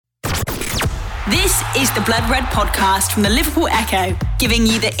This is the Blood Red podcast from the Liverpool Echo, giving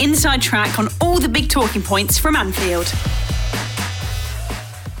you the inside track on all the big talking points from Anfield.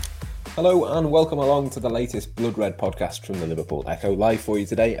 Hello and welcome along to the latest Blood Red podcast from the Liverpool Echo, live for you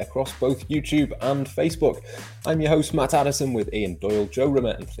today across both YouTube and Facebook. I'm your host Matt Addison with Ian Doyle, Joe Rimmer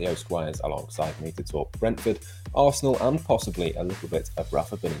and Theo Squires alongside me to talk Brentford, Arsenal and possibly a little bit of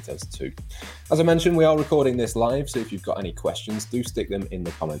Rafa Benitez too. As I mentioned, we are recording this live, so if you've got any questions, do stick them in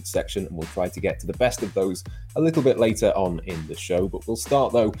the comments section and we'll try to get to the best of those a little bit later on in the show. But we'll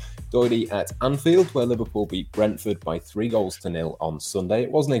start though, Doily, at Anfield, where Liverpool beat Brentford by 3-0 on Sunday.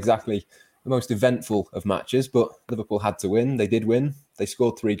 It wasn't exactly the most eventful of matches, but Liverpool had to win. They did win. They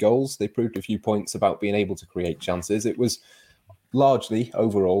scored 3 goals. They proved a few points about being able to create chances. It was largely,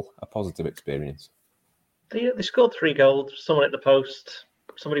 overall, a positive experience. They scored 3 goals. Someone at the post.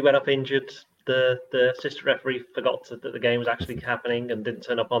 Somebody went up injured. The assistant referee forgot that the game was actually happening and didn't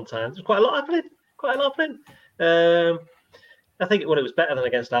turn up on time. There's quite a lot happening. I think it was better than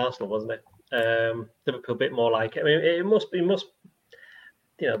against Arsenal, wasn't it? Liverpool a bit more like it. I mean, it must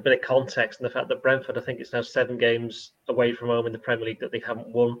a bit of context in the fact that Brentford, I think it's now 7 games away from home in the Premier League that they haven't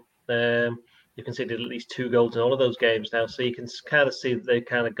won. You conceded at least 2 goals in all of those games now, so you can kind of see that they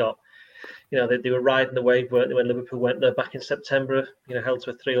kind of got, they were riding the wave, weren't they, when Liverpool went there back in September, held to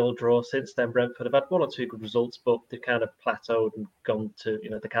a 3-3 draw. Since then, Brentford have had 1 or 2 good results, but they've kind of plateaued and gone to,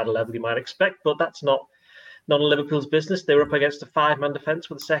 the kind of level you might expect, but that's not none of Liverpool's business. They were up against a 5-man defence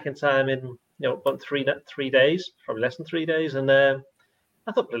for the second time in, about 3 days, probably less than 3 days, and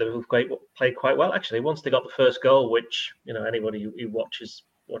I thought Liverpool played quite well, actually. Once they got the first goal, which, anybody who watches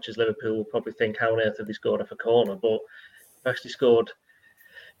Liverpool will probably think, how on earth have they scored off a corner? But they've actually scored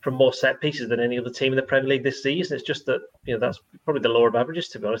from more set pieces than any other team in the Premier League this season. It's just that, that's probably the law of averages,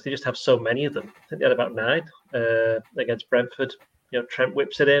 to be honest. They just have so many of them. I think they had about 9 against Brentford. Trent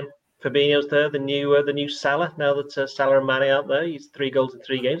whips it in. Fabinho's there, the new Salah. Now that Salah and Mane out there, he's 3 goals in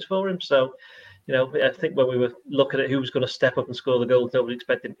 3 games for him. So, I think when we were looking at who was going to step up and score the goals, nobody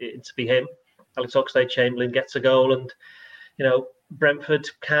expected it to be him. Alex Oxlade-Chamberlain gets a goal, and Brentford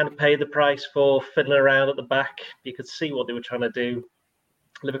kind of paid the price for fiddling around at the back. You could see what they were trying to do.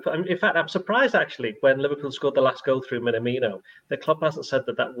 Liverpool. In fact, I'm surprised actually when Liverpool scored the last goal through Minamino. The club hasn't said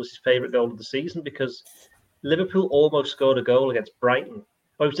that was his favourite goal of the season, because Liverpool almost scored a goal against Brighton.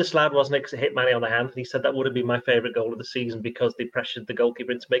 Well, it was just loud, wasn't it? Because it hit Mane on the hand, and he said that would have been my favourite goal of the season because they pressured the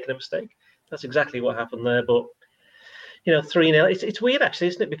goalkeeper into making a mistake. That's exactly what happened there. But 3-0. It's weird actually,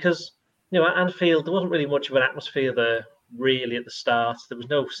 isn't it? Because at Anfield there wasn't really much of an atmosphere there really at the start. There was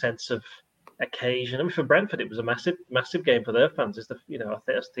no sense of occasion. I mean, for Brentford it was a massive game for their fans. I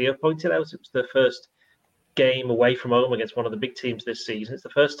think as Theo pointed out, it was their first game away from home against one of the big teams this season. It's the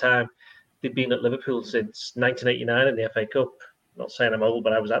first time they've been at Liverpool since 1989 in the FA Cup. I'm not saying I'm old,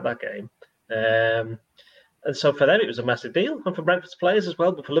 but I was at that game. And so for them, it was a massive deal. And for Brentford's players as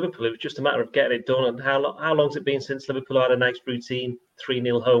well. But for Liverpool, it was just a matter of getting it done. And how long has it been since Liverpool had a nice routine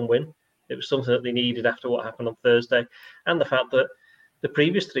 3-0 home win? It was something that they needed after what happened on Thursday. And the fact that the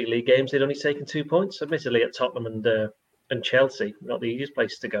previous 3 league games, they'd only taken 2 points, admittedly at Tottenham and Chelsea. Not the easiest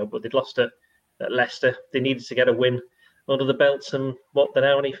place to go, but they'd lost at Leicester. They needed to get a win under the belts. And they're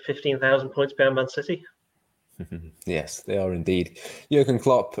now only 15,000 points behind Man City. Yes, they are indeed. Jurgen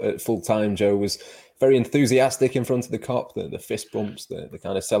Klopp at full time, Joe, was very enthusiastic in front of the Kop, the fist bumps, the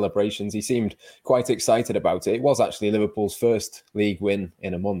kind of celebrations. He seemed quite excited about it. It was actually Liverpool's first league win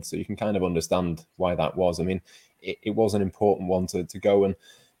in a month, so you can kind of understand why that was. I mean, it was an important one to go and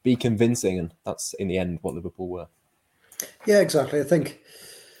be convincing, and that's in the end what Liverpool were. Yeah, exactly. I think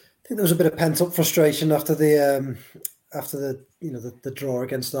there was a bit of pent up frustration after the draw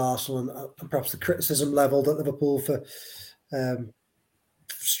against Arsenal and perhaps the criticism levelled at Liverpool for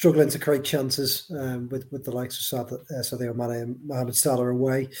struggling to create chances with the likes of Sadio Mane and Mohamed Salah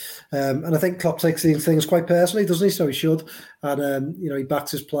away. And I think Klopp takes these things quite personally, doesn't he? So he should. And, he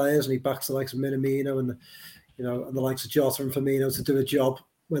backs his players and he backs the likes of Minamino and the likes of Jota and Firmino to do a job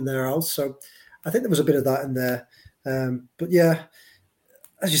when they're out. So I think there was a bit of that in there. But yeah,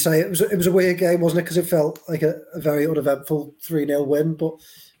 as you say, it was a weird game, wasn't it? Because it felt like a very uneventful 3-0 win. But,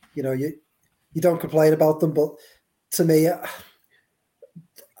 you don't complain about them. But to me,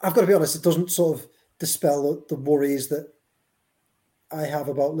 I've got to be honest, it doesn't sort of dispel the worries that I have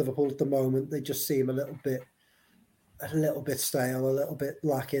about Liverpool at the moment. They just seem a little bit stale, a little bit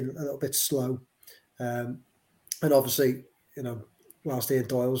lacking, a little bit slow. And obviously, whilst Ian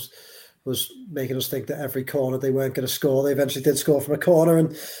Doyle was making us think that every corner they weren't going to score, they eventually did score from a corner.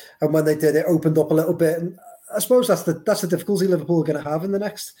 And when they did, it opened up a little bit. And I suppose that's the difficulty Liverpool are going to have in the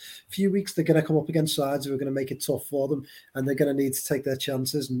next few weeks. They're going to come up against sides who are going to make it tough for them, and they're going to need to take their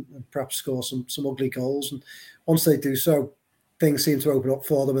chances and perhaps score some ugly goals. And once they do so, things seem to open up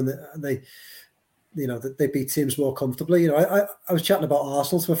for them, and they beat teams more comfortably. I was chatting about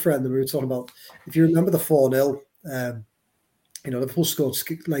Arsenal to a friend, and we were talking about, if you remember the 4-0, Liverpool scored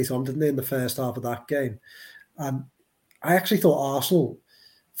late on, didn't they, in the first half of that game? I actually thought Arsenal,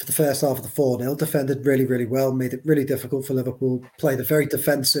 for the first half of the 4-0, defended really, really well, made it really difficult for Liverpool, played a very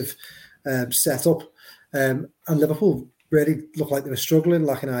defensive setup, and Liverpool really looked like they were struggling,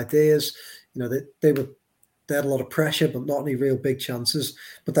 lacking ideas. They had a lot of pressure, but not any real big chances.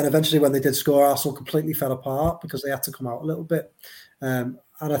 But then eventually when they did score, Arsenal completely fell apart because they had to come out a little bit. And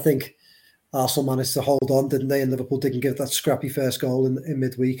I think Arsenal managed to hold on, didn't they? And Liverpool didn't give that scrappy first goal in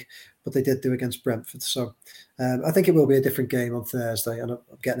midweek, but they did do against Brentford. So I think it will be a different game on Thursday, and I'm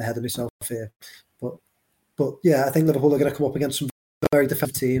getting ahead of myself here. But yeah, I think Liverpool are going to come up against some very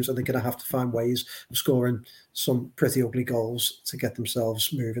defensive teams, and they're going to have to find ways of scoring some pretty ugly goals to get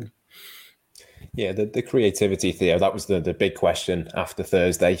themselves moving. Yeah, the creativity, Theo, that was the big question after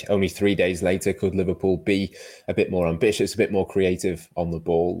Thursday. Only 3 days later, could Liverpool be a bit more ambitious, a bit more creative on the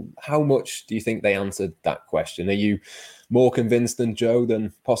ball? How much do you think they answered that question? Are you more convinced than Joe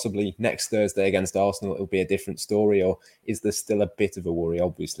than possibly next Thursday against Arsenal it'll be a different story? Or is there still a bit of a worry,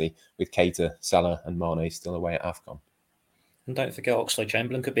 obviously, with Keita, Salah and Mane still away at AFCON? And don't forget,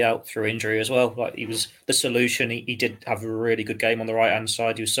 Oxlade-Chamberlain could be out through injury as well. Like, he was the solution. He did have a really good game on the right-hand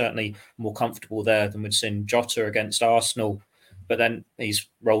side. He was certainly more comfortable there than we'd seen Jota against Arsenal. But then he's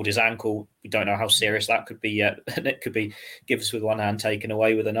rolled his ankle. We don't know how serious that could be yet. And it could be give us with one hand, taken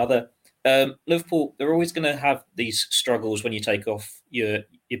away with another. Liverpool, they're always going to have these struggles when you take off your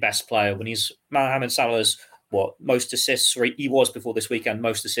best player. When he's Mohamed Salah's, most assists, or he was before this weekend,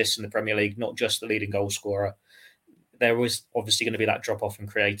 most assists in the Premier League, not just the leading goal scorer. There was obviously going to be that drop-off in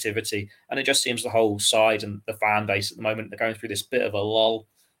creativity. And it just seems the whole side and the fan base at the moment, they're going through this bit of a lull.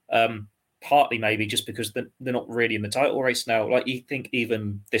 Partly maybe just because they're not really in the title race now. Like, you think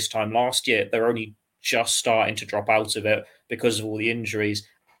even this time last year, they're only just starting to drop out of it because of all the injuries.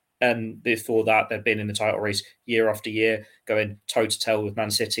 And before that, they've been in the title race year after year, going toe-to-toe with Man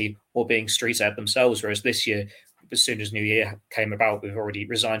City or being street-ahead themselves. Whereas this year, as soon as New Year came about, we've already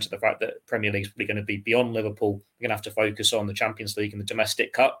resigned to the fact that Premier League's probably going to be beyond Liverpool. We're going to have to focus on the Champions League and the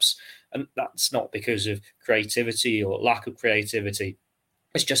domestic cups. And that's not because of creativity or lack of creativity.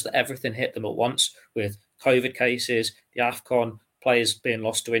 It's just that everything hit them at once with COVID cases, the AFCON, players being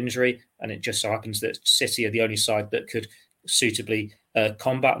lost to injury. And it just so happens that City are the only side that could suitably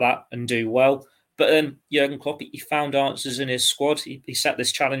combat that and do well. But then Jurgen Klopp, he found answers in his squad. He set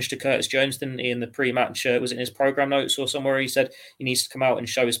this challenge to Curtis Jones, didn't he, in the pre-match? Was it in his programme notes or somewhere? He said he needs to come out and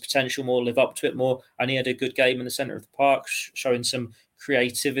show his potential more, live up to it more. And he had a good game in the centre of the park, showing some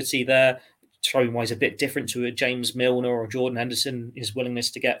creativity there, showing why he's a bit different to a James Milner or Jordan Henderson, his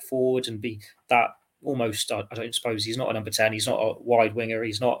willingness to get forward and be that almost, I don't suppose, he's not a number 10, he's not a wide winger,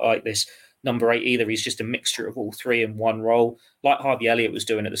 he's not like this number 8 either. He's just a mixture of all three in one role, like Harvey Elliott was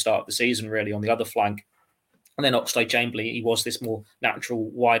doing at the start of the season, really, on the other flank. And then Oxlade-Chamberlain, he was this more natural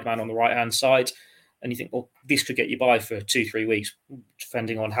wide man on the right-hand side. And you think, well, this could get you by for 2-3 weeks,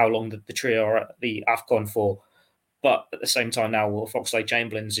 depending on how long the trio are at the AFCON for. But at the same time now, well, if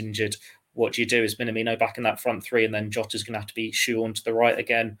Oxlade-Chamberlain's injured, what do you do? Is Minamino back in that front three, and then Jota's going to have to be shoehorned to the right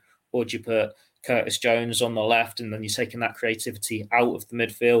again? Or do you put Curtis Jones on the left, and then you're taking that creativity out of the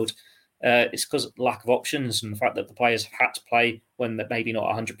midfield? It's because of lack of options and the fact that the players have had to play when they're maybe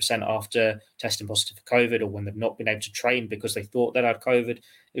not 100% after testing positive for COVID, or when they've not been able to train because they thought they'd had COVID.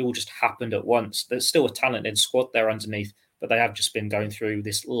 It all just happened at once. There's still a talented squad there underneath, but they have just been going through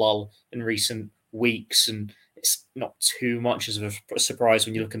this lull in recent weeks, and it's not too much as a surprise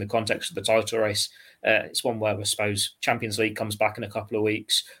when you look in the context of the title race. It's one where I suppose Champions League comes back in a couple of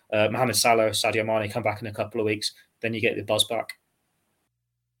weeks. Mohamed Salah, Sadio Mane come back in a couple of weeks. Then you get the buzz back.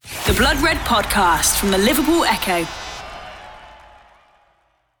 The Blood Red Podcast from the Liverpool Echo.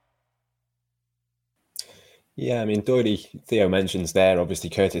 Yeah, I mean, Doyle, Theo mentions there, obviously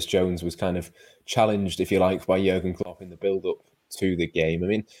Curtis Jones was kind of challenged, if you like, by Jurgen Klopp in the build-up to the game. I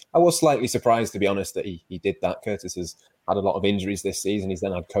mean, I was slightly surprised, to be honest, that he did that. Curtis has had a lot of injuries this season. He's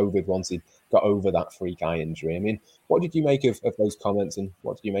then had COVID once he got over that freak eye injury. I mean, what did you make of those comments, and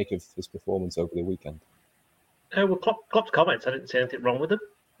what did you make of his performance over the weekend? Well, Klopp's comments, I didn't see anything wrong with them.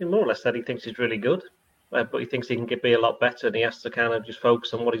 He more or less said he thinks he's really good, but he thinks he can be a lot better, and he has to kind of just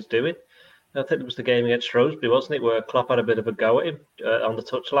focus on what he's doing. I think it was the game against Shrewsbury, wasn't it, where Klopp had a bit of a go at him on the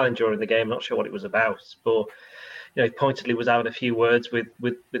touchline during the game. I'm not sure what it was about, but he pointedly was having a few words with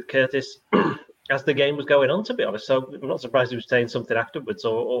Curtis. as the game was going on, to be honest. So I'm not surprised he was saying something afterwards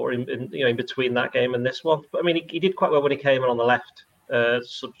or in between that game and this one. But I mean, he did quite well when he came on the left,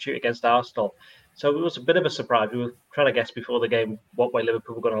 substitute against Arsenal. So it was a bit of a surprise. We were trying to guess before the game what way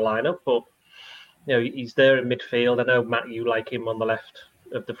Liverpool were going to line up, but he's there in midfield. I know, Matt, you like him on the left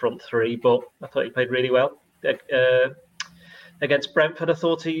of the front three, but I thought he played really well against Brentford. I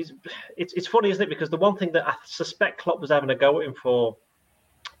thought it's funny, isn't it? Because the one thing that I suspect Klopp was having a go at him for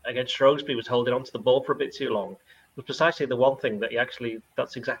against Shrewsbury was holding on to the ball for a bit too long. Was precisely the one thing that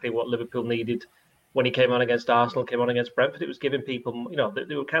that's exactly what Liverpool needed when he came on against Arsenal, came on against Brentford. It was giving people,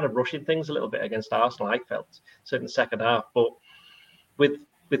 they were kind of rushing things a little bit against Arsenal, I felt, certainly in the second half. But with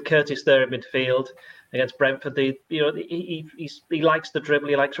Curtis there in midfield against Brentford, he likes the dribble.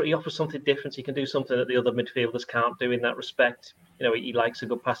 He offers something different. He can do something that the other midfielders can't do in that respect. He likes a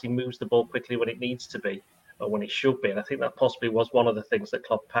good pass. He moves the ball quickly when it needs to be, or when it should be. And I think that possibly was one of the things that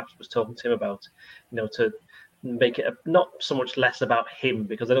Klopp perhaps was talking to him about, to make it not so much less about him,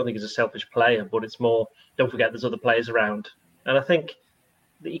 because I don't think he's a selfish player, but it's more, don't forget there's other players around. And I think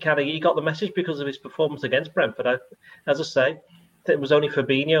that he got the message because of his performance against Brentford. As I say, it was only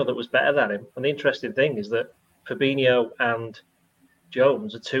Fabinho that was better than him. And the interesting thing is that Fabinho and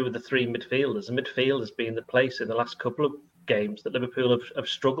Jones are two of the three midfielders. The midfield has been the place in the last couple of games that Liverpool have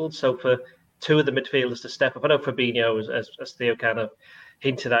struggled. So for two of the midfielders to step up, I know Fabinho, as Theo kind of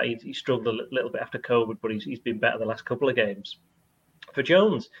hinted at, he struggled a little bit after COVID, but he's been better the last couple of games. For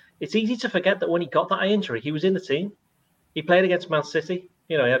Jones, it's easy to forget that when he got that eye injury, he was in the team. He played against Man City.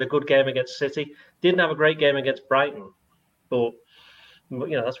 He had a good game against City. Didn't have a great game against Brighton, but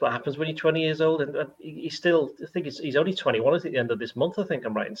that's what happens when you're 20 years old. And he's still, I think he's only 21 at the end of this month, I think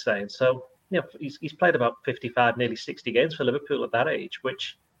I'm right in saying. So, he's played about 55, nearly 60 games for Liverpool at that age,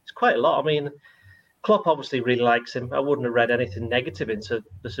 which is quite a lot. I mean, Klopp obviously really likes him. I wouldn't have read anything negative into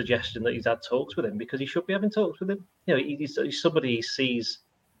the suggestion that he's had talks with him, because he should be having talks with him. He's somebody he sees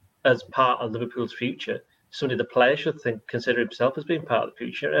as part of Liverpool's future. Somebody the player should consider himself as being part of the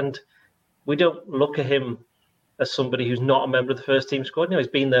future. And we don't look at him as somebody who's not a member of the first team squad. He's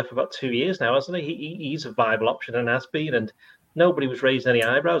been there for about 2 years now, hasn't he? He's a viable option and has been. And nobody was raising any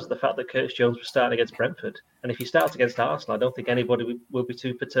eyebrows at the fact that Curtis Jones was starting against Brentford. And if he starts against Arsenal, I don't think anybody will be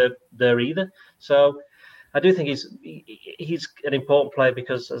too perturbed there either. So I do think he's an important player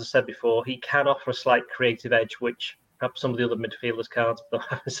because, as I said before, he can offer a slight creative edge, which perhaps some of the other midfielders can't. But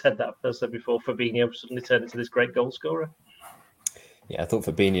having said that, as I said before, Fabinho suddenly turned into this great goal scorer. Yeah, I thought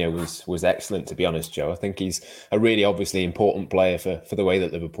Fabinho was excellent, to be honest, Joe. I think he's a really obviously important player for the way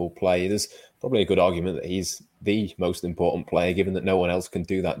that Liverpool play. There's probably a good argument that he's the most important player, given that no one else can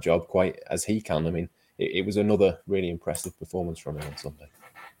do that job quite as he can. I mean, it was another really impressive performance from him on Sunday.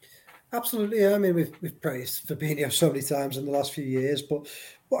 Absolutely, yeah. I mean, we've praised Fabinho so many times in the last few years, but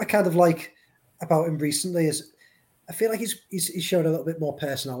what I kind of like about him recently is I feel like he's shown a little bit more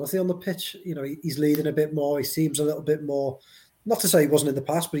personality on the pitch. He's leading a bit more. He seems a little bit more, not to say he wasn't in the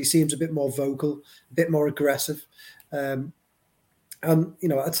past, but he seems a bit more vocal, a bit more aggressive. And,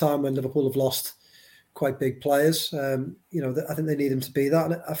 at a time when Liverpool have lost quite big players, I think they need him to be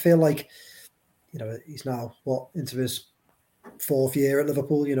that. And I feel like, he's now, into his fourth year at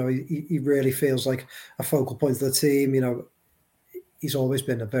Liverpool. He really feels like a focal point of the team. He's always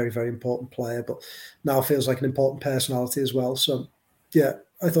been a very, very important player, but now feels like an important personality as well. So, yeah,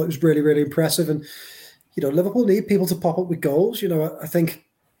 I thought it was really, really impressive. And, Liverpool need people to pop up with goals. I think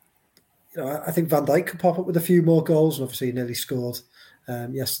Van Dijk could pop up with a few more goals, and obviously he nearly scored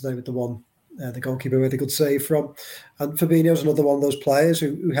yesterday with the one the goalkeeper made a good save from. And Fabinho's another one of those players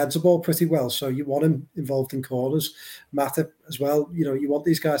who heads the ball pretty well. So you want him involved in corners. Matip as well. You want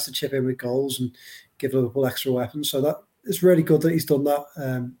these guys to chip in with goals and give Liverpool extra weapons. So that it's really good that he's done that.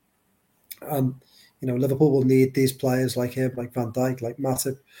 And Liverpool will need these players like him, like Van Dijk, like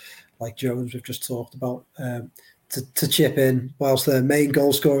Matip, like Jones, we've just talked about, to chip in whilst their main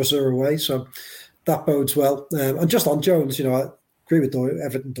goal scorers are away. So that bodes well. And just on Jones, I agree with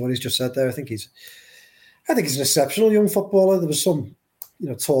everything Donny's just said there. I think he's an exceptional young footballer. There was some,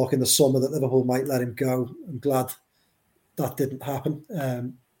 talk in the summer that Liverpool might let him go. I'm glad that didn't happen.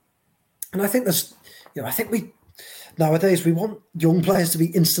 And I think nowadays we want young players to be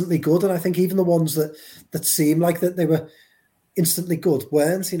instantly good. And I think even the ones that seem like that they were instantly good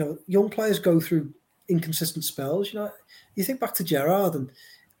weren't. Young players go through inconsistent spells. You think back to Gerrard, and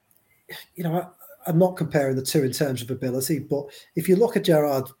I'm not comparing the two in terms of ability, but if you look at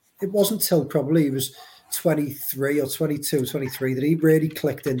Gerrard, it wasn't till probably he was 23 or 22, 23 that he really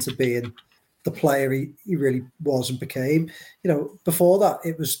clicked into being the player he really was and became. Before that,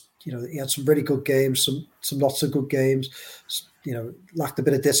 it was, he had some really good games, some not so good games, lacked a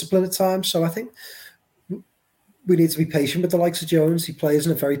bit of discipline at times. So I think we need to be patient with the likes of Jones. He plays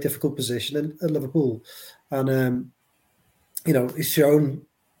in a very difficult position at Liverpool. And, he's shown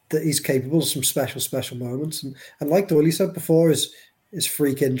that he's capable of some special moments. And like Doyley said before, his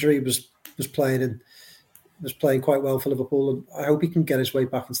freak injury was playing quite well for Liverpool. And I hope he can get his way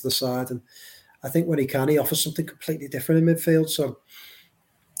back into the side. And I think when he can, he offers something completely different in midfield. So,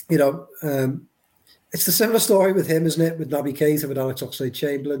 it's the similar story with him, isn't it? With Naby Keita, with Alex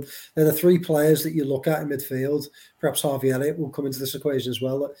Oxlade-Chamberlain. They're the three players that you look at in midfield. Perhaps Harvey Elliott will come into this equation as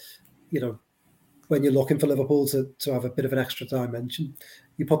well. That, when you're looking for Liverpool to have a bit of an extra dimension,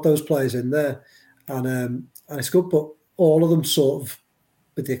 you put those players in there, and it's good. But all of them sort of,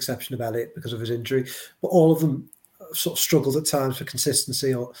 with the exception of Elliott because of his injury, but all of them sort of struggled at times for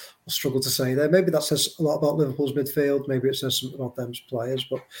consistency or struggled to say there. Maybe that says a lot about Liverpool's midfield. Maybe it says something about them as players.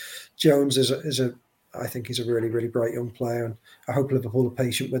 But Jones I think he's a really, really bright young player, and I hope Liverpool are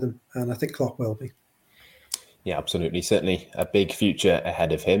patient with him, and I think Klopp will be. Yeah, absolutely. Certainly a big future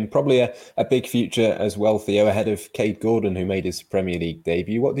ahead of him. Probably a big future as well, Theo, ahead of Cade Gordon, who made his Premier League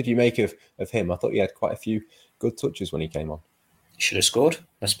debut. What did you make of him? I thought he had quite a few good touches when he came on. Should have scored,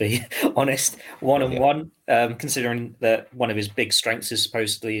 let's be honest. One, considering that one of his big strengths is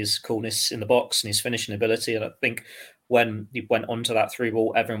supposedly his coolness in the box and his finishing ability. And I think when he went onto that through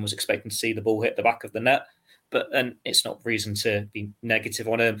ball, everyone was expecting to see the ball hit the back of the net. And it's not reason to be negative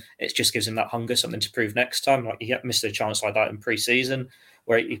on him. It just gives him that hunger, something to prove next time. Like he missed a chance like that in pre-season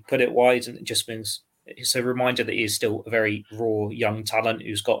where he put it wide, and it just means it's a reminder that he is still a very raw young talent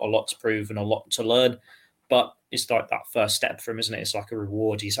who's got a lot to prove and a lot to learn. But it's like that first step for him, isn't it? It's like a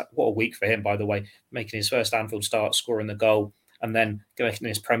reward. What a week for him, by the way, making his first Anfield start, scoring the goal, and then going in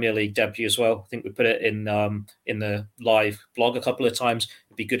his Premier League debut as well. I think we put it in the live blog a couple of times.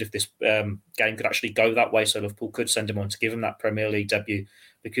 It'd be good if this game could actually go that way, so Liverpool could send him on to give him that Premier League debut,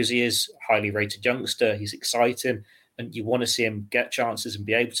 because he is a highly rated youngster. He's exciting, and you want to see him get chances and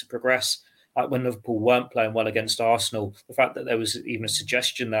be able to progress. Like when Liverpool weren't playing well against Arsenal, the fact that there was even a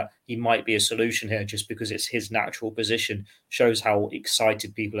suggestion that he might be a solution here just because it's his natural position shows how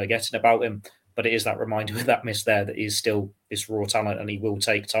excited people are getting about him. But it is that reminder with that miss there that he's still this raw talent and he will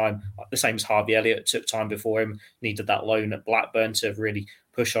take time. The same as Harvey Elliott took time before him, needed that loan at Blackburn to really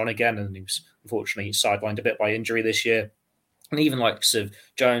push on again. And he was unfortunately sidelined a bit by injury this year. And even like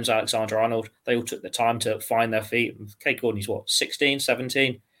Jones, Alexander-Arnold, they all took the time to find their feet. Cade Gordon, he's 16,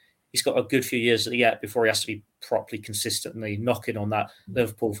 17? He's got a good few years yet before he has to be properly consistently knocking on that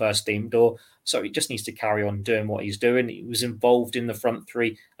Liverpool first team door. So he just needs to carry on doing what he's doing. He was involved in the front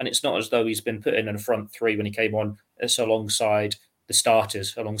three, and it's not as though he's been put in a front three when he came on alongside the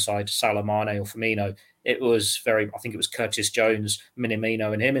starters, alongside Salah, Mane or Firmino. I think it was Curtis Jones,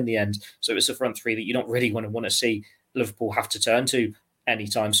 Minamino and him in the end. So it's a front three that you don't really want to see Liverpool have to turn to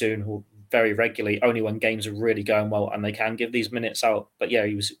anytime soon or very regularly, only when games are really going well and they can give these minutes out. But yeah,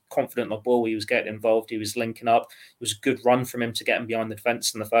 he was confident on the ball. He was getting involved. He was linking up. It was a good run from him to get him behind the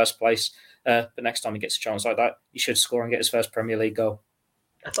defence in the first place. But next time he gets a chance like that, he should score and get his first Premier League goal.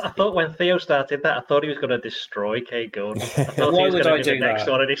 I thought when Theo started that, I thought he was going to destroy Cade Gordon. I thought Why he was would going I to do do the next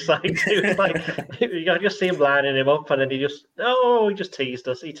that? one on his side too. It's like, you just see him lining him up, and then he just teased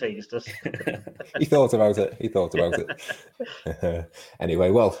us. He teased us. He thought about it. Anyway,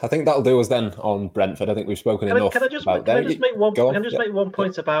 well, I think that'll do us then on Brentford. I think we've spoken enough about them. Can I just make one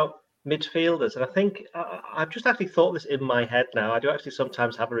point about midfielders? And I think I've just actually thought this in my head now. I do actually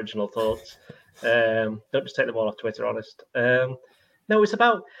sometimes have original thoughts. Don't just take them all off Twitter, honest. No, it's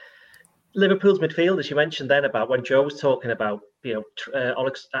about Liverpool's midfielders. You mentioned then about when Joe was talking about,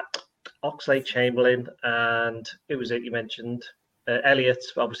 Oxlade-Chamberlain, and who was it you mentioned? Elliott,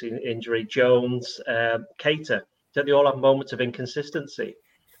 obviously in injury, Jones, Keita. That they all have moments of inconsistency.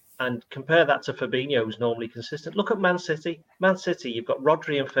 And compare that to Fabinho, who's normally consistent. Look at Man City. Man City, you've got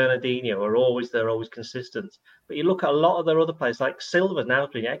Rodri and Fernandinho are always consistent. But you look at a lot of their other players, like Silva now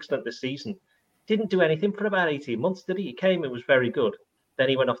has been excellent this season. Didn't do anything for about 18 months, did he? He came and was very good. Then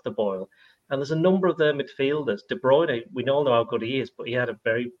he went off the boil. And there's a number of their midfielders. De Bruyne, we all know how good he is, but he had a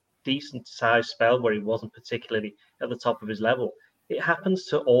very decent sized spell where he wasn't particularly at the top of his level. It happens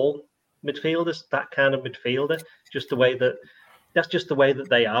to all midfielders, that kind of midfielder, that's just the way that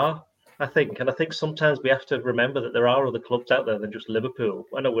they are, I think. And I think sometimes we have to remember that there are other clubs out there than just Liverpool.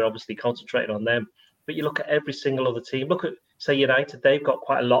 I know we're obviously concentrating on them, but you look at every single other team. Look at, say, United, they've got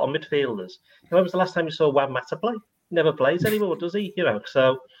quite a lot of midfielders. When was the last time you saw Juan Mata play? He never plays anymore, does he?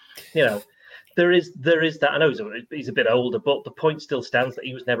 So, there is that. I know he's a bit older, but the point still stands that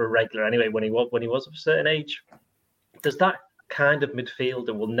he was never regular anyway when he was of a certain age. There's that kind of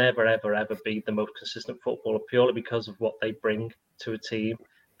midfielder will never, ever, ever be the most consistent footballer purely because of what they bring to a team.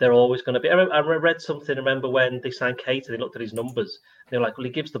 They're always going to be. I read something. Remember when they signed Keita, they looked at his numbers. They were like, well,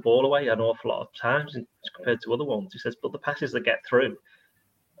 he gives the ball away an awful lot of times compared to other ones. He says, but the passes that get through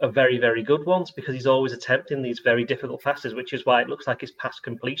are very, very good ones because he's always attempting these very difficult passes, which is why it looks like his pass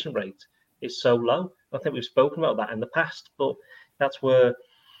completion rate is so low. I think we've spoken about that in the past, but that's where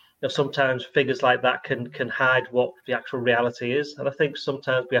sometimes figures like that can hide what the actual reality is. And I think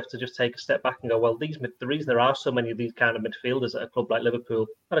sometimes we have to just take a step back and go, well, the reason there are so many of these kind of midfielders at a club like Liverpool,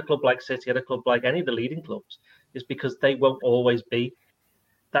 at a club like City, at a club like any of the leading clubs, is because they won't always be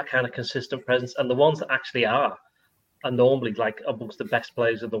that kind of consistent presence. And the ones that actually are normally like amongst the best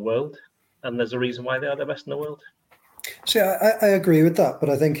players in the world. And there's a reason why they are the best in the world. See, I agree with that, but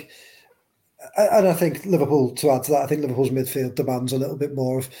I think Liverpool, to add to that, I think Liverpool's midfield demands a little bit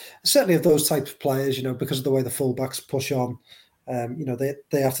more of, certainly of those types of players, because of the way the fullbacks push on.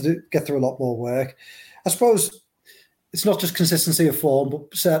 They have to get through a lot more work. I suppose it's not just consistency of form, but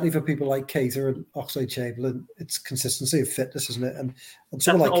certainly for people like Keita and Oxlade-Chamberlain, it's consistency of fitness, isn't it? And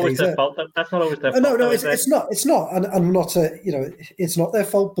someone like Keita, that's not always their fault. No, it's not. And I'm not it's not their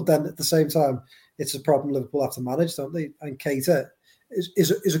fault, but then at the same time, it's a problem Liverpool have to manage, don't they? And Keita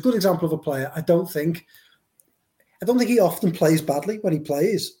is a good example of a player. I don't think he often plays badly when he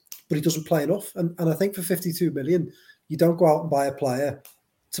plays, but he doesn't play enough. And I think for 52 million, you don't go out and buy a player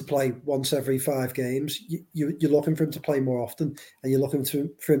to play once every 5 games. You're looking for him to play more often, and you're looking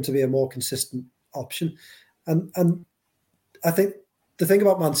for him to be a more consistent option. And I think the thing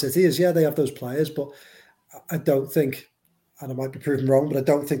about Man City is, they have those players, but I don't think, and I might be proven wrong, but I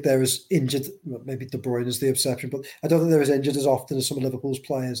don't think they're as injured. Maybe De Bruyne is the exception, but I don't think they're as injured as often as some of Liverpool's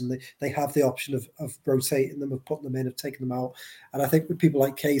players, and they have the option of rotating them, of putting them in, of taking them out. And I think with people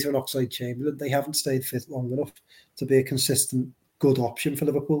like Keita and Oxlade-Chamberlain, they haven't stayed fit long enough to be a consistent, good option for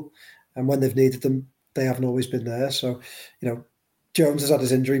Liverpool. And when they've needed them, they haven't always been there. So, Jones has had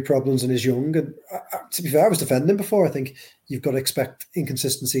his injury problems and is young. And to be fair, I was defending him before. I think you've got to expect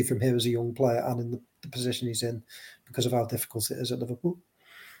inconsistency from him as a young player and in the position he's in because of how difficult it is at Liverpool.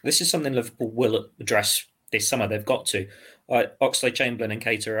 This is something Liverpool will address this summer. They've got to. Oxlade-Chamberlain and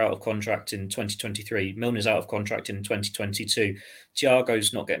Keita are out of contract in 2023. Milner's out of contract in 2022.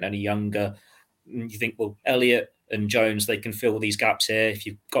 Thiago's not getting any younger. You think, well, Elliott and Jones, they can fill these gaps here. If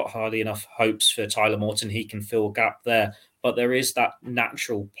you've got hardly enough hopes for Tyler Morton, he can fill a gap there. But there is that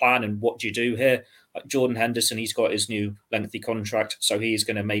natural plan, and what do you do here? Like Jordan Henderson, he's got his new lengthy contract, so he's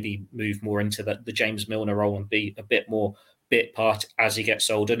going to maybe move more into the James Milner role and be a bit more bit part as he gets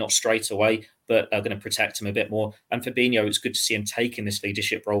older, not straight away, but are going to protect him a bit more. And Fabinho, it's good to see him taking this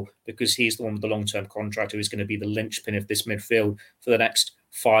leadership role because he's the one with the long-term contract who is going to be the linchpin of this midfield for the next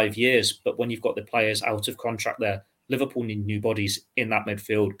 5 years. But when you've got the players out of contract there, Liverpool need new bodies in that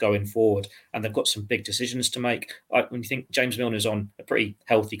midfield going forward, and they've got some big decisions to make. Like when you think James Milner's on a pretty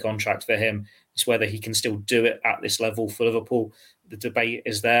healthy contract for him, it's whether he can still do it at this level for Liverpool. The debate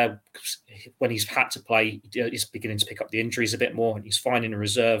is there. When he's had to play, he's beginning to pick up the injuries a bit more, and he's finding a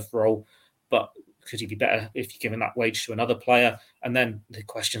reserve role. But could he be better if you're giving that wage to another player? And then the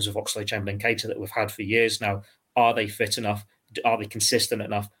questions of Oxlade-Chamberlain and Keita that we've had for years now: are they fit enough? Are they consistent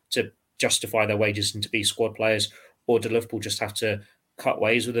enough to justify their wages and to be squad players? Or do Liverpool just have to cut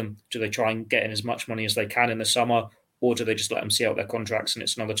ways with them? Do they try and get in as much money as they can in the summer? Or do they just let them see out their contracts and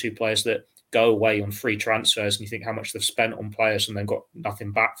it's another 2 players that go away on free transfers, and you think how much they've spent on players and then got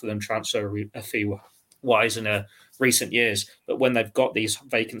nothing back for them transfer fee-wise in recent years? But when they've got these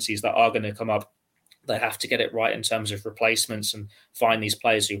vacancies that are going to come up, they have to get it right in terms of replacements and find these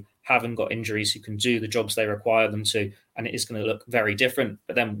players who haven't got injuries, who can do the jobs they require them to, and it is going to look very different.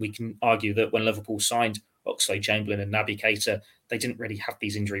 But then we can argue that when Liverpool signed Oxlade-Chamberlain and Naby Keita, they didn't really have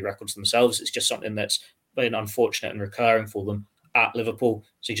these injury records themselves. It's just something that's been unfortunate and recurring for them at Liverpool.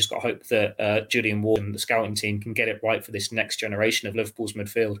 So you just got to hope that Julian Ward and the scouting team can get it right for this next generation of Liverpool's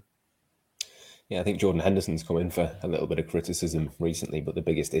midfield. Yeah, I think Jordan Henderson's come in for a little bit of criticism recently, but the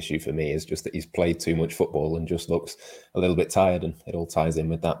biggest issue for me is just that he's played too much football and just looks a little bit tired, and it all ties in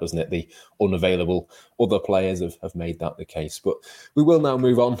with that, doesn't it? The unavailable other players have made that the case. But we will now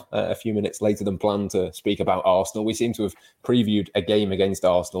move on a few minutes later than planned to speak about Arsenal. We seem to have previewed a game against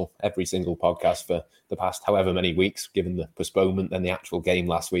Arsenal every single podcast for the past however many weeks, given the postponement and the actual game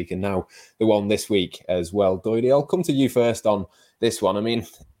last week, and now the one this week as well. Doyle, I'll come to you first on this one. I mean,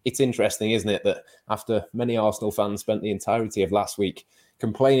 it's interesting, isn't it, that after many Arsenal fans spent the entirety of last week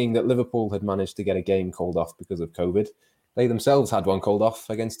complaining that Liverpool had managed to get a game called off because of COVID, they themselves had one called off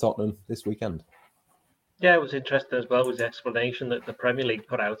against Tottenham this weekend. Yeah, it was interesting as well, was the explanation that the Premier League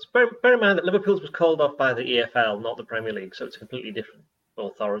put out. Bear in mind that Liverpool's was called off by the EFL, not the Premier League, so it's a completely different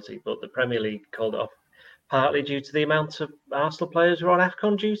authority. But the Premier League called it off partly due to the amount of Arsenal players who are on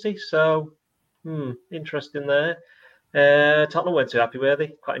AFCON duty. So, interesting there. Tottenham weren't too happy, were they?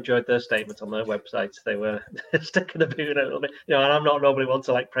 Quite enjoyed their statement on their website. They were sticking the boot in a little bit. And I'm not nobody wants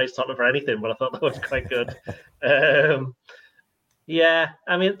to praise Tottenham for anything, but I thought that was quite good. Yeah,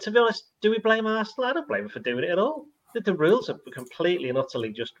 I mean, to be honest, do we blame Arsenal? I don't blame them for doing it at all. The rules have completely and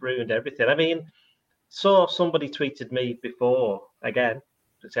utterly just ruined everything. I mean, saw somebody tweeted me before, again,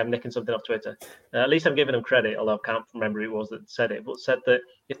 let's say I'm nicking something off Twitter. At least I'm giving them credit, although I can't remember who it was that said it, but said that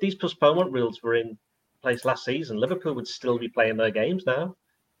if these postponement rules were in place last season, Liverpool would still be playing their games now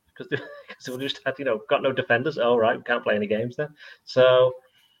because they would just had, got no defenders. Oh, right, we can't play any games then. So,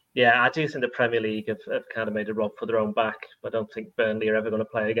 yeah, I do think the Premier League have kind of made a rod for their own back. I don't think Burnley are ever going to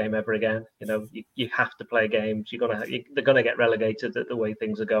play a game ever again. You have to play games. They're going to get relegated the way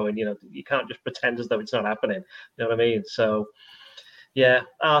things are going. You can't just pretend as though it's not happening. You know what I mean? So, yeah,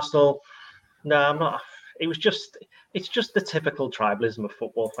 Arsenal. No, I'm not. It's just the typical tribalism of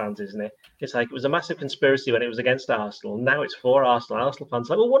football fans, isn't it? It's like it was a massive conspiracy when it was against Arsenal. Now it's for Arsenal. Arsenal fans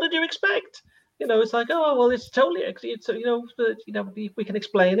are like, well, what did you expect? It's like, oh, well, it's totally, we can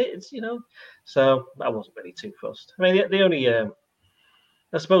explain it. So I wasn't really too fussed. I mean, the only,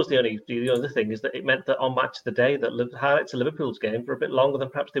 I suppose the other thing is that it meant that on Match of the Day, that highlights of Liverpool's game for a bit longer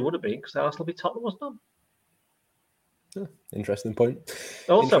than perhaps they would have been because Arsenal beat Tottenham was done. Interesting point.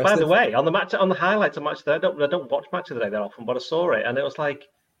 Also, by the way, on the highlights of Match of the Day, I don't watch Match of the Day that often, but I saw it and it was like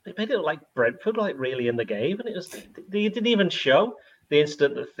they made it look like Brentford really in the game, and it was they didn't even show the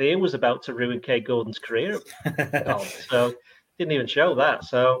instant that Theo was about to ruin Kay Gordon's career. So didn't even show that.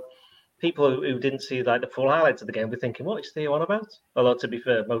 So people who didn't see the full highlights of the game were thinking, what is Theo on about? Although to be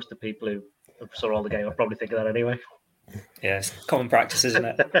fair, most of the people who saw all the game are probably thinking that anyway. Yeah, it's common practice, isn't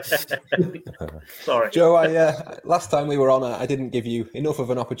it? Sorry. Joe, last time we were on, I didn't give you enough of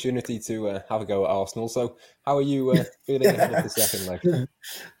an opportunity to have a go at Arsenal. So how are you feeling ahead of the second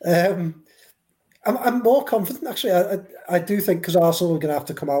leg? I'm more confident, actually. I do think because Arsenal are going to have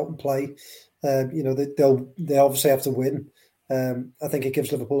to come out and play. They obviously have to win. I think it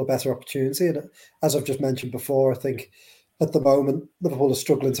gives Liverpool a better opportunity. And as I've just mentioned before, I think at the moment Liverpool are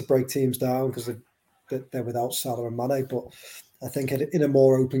struggling to break teams down because they're without Salah and Mane. But I think in a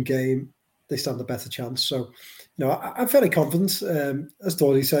more open game, they stand a better chance. So, I'm fairly confident. As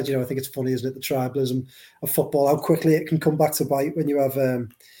Doyley said, I think it's funny, isn't it, the tribalism of football, how quickly it can come back to bite when you have.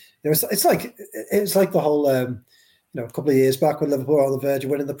 It's like the whole, a couple of years back when Liverpool were on the verge of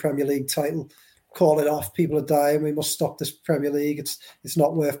winning the Premier League title, call it off. People are dying. We must stop this Premier League. It's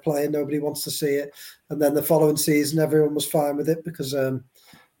not worth playing. Nobody wants to see it. And then the following season, everyone was fine with it because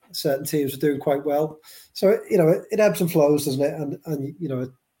certain teams were doing quite well. So it ebbs and flows, doesn't it? And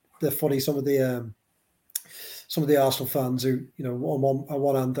they're funny. Some of the Arsenal fans who, on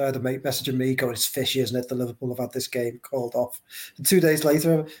one hand, I had a mate messaging me going, it's fishy, isn't it? The Liverpool have had this game called off. And 2 days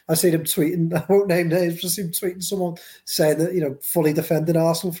later, I seen him tweeting, I won't name names, just him tweeting someone saying that, fully defending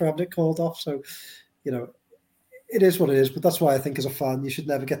Arsenal for having it called off. So, it is what it is. But that's why I think as a fan, you should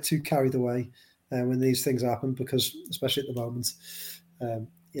never get too carried away when these things happen, because especially at the moment,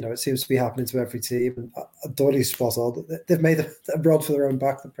 it seems to be happening to every team. And Doyley's spot on. They've made a rod for their own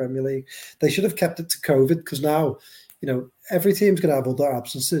back, the Premier League. They should have kept it to COVID because now, every team's going to have other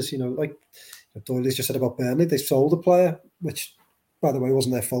absences. Like Doyley's just said about Burnley, they sold a player, which, by the way,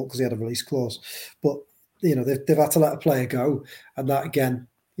 wasn't their fault because he had a release clause. But, they've had to let a player go. And that, again,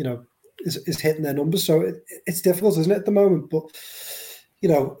 is hitting their numbers. So it's difficult, isn't it, at the moment? But,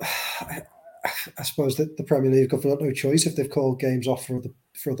 I suppose that the Premier League have got no choice if they've called games off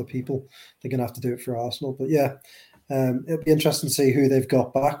for other people. They're going to have to do it for Arsenal. But yeah, it'll be interesting to see who they've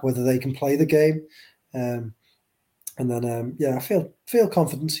got back, whether they can play the game. And then, I feel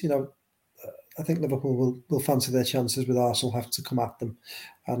confident. I think Liverpool will fancy their chances with Arsenal having to come at them.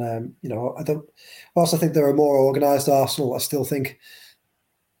 And, whilst I think they're a more organised Arsenal, I still think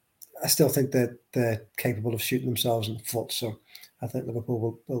that they're capable of shooting themselves in the foot. So I think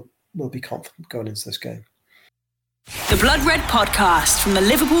Liverpool will be confident going into this game. The Blood Red Podcast from the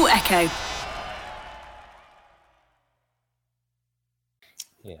Liverpool Echo.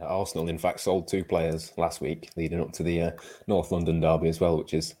 Yeah, Arsenal, in fact, sold 2 players last week, leading up to the North London derby as well,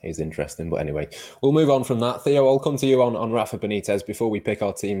 which is interesting. But anyway, we'll move on from that. Theo, I'll come to you on Rafa Benitez before we pick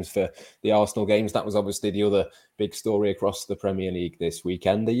our teams for the Arsenal games. That was obviously the other big story across the Premier League this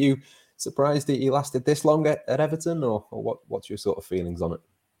weekend. Are you surprised that he lasted this long at Everton, or what's your sort of feelings on it?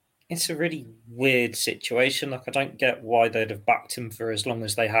 it's a really weird situation. Like, I don't get why they'd have backed him for as long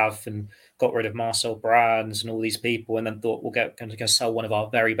as they have and got rid of Marcel Brands and all these people, and then thought we're going to sell one of our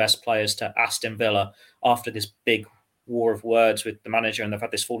very best players to Aston Villa after this big war of words with the manager, and they've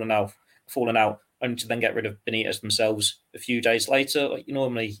had this fallen out, only to then get rid of Benitez themselves a few days later. Like,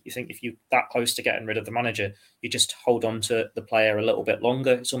 normally, you think if you're that close to getting rid of the manager, you just hold on to the player a little bit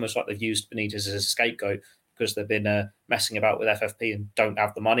longer. It's almost like they've used Benitez as a scapegoat because they've been messing about with FFP and don't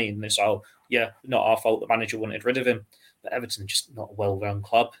have the money. And it's not our fault the manager wanted rid of him. But Everton, just not a well-run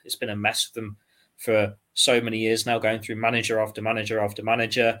club. It's been a mess for them for so many years now, going through manager after manager after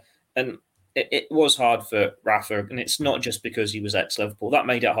manager. And it was hard for Rafa, and it's not just because he was ex-Liverpool. That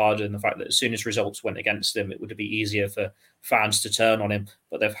made it harder, in the fact that as soon as results went against him, it would be easier for fans to turn on him.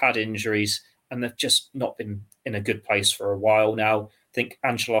 But they've had injuries, and they've just not been in a good place for a while now. I think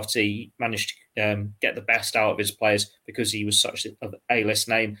Ancelotti managed to get the best out of his players because he was such an A-list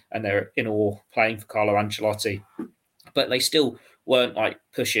name, and they're in awe playing for Carlo Ancelotti. But they still weren't like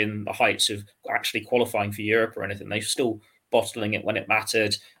pushing the heights of actually qualifying for Europe or anything. They still bottling it when it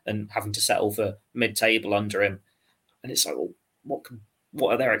mattered and having to settle for mid-table under him. And it's like, well,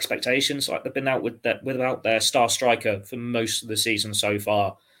 what are their expectations? Like, they've been out without their star striker for most of the season so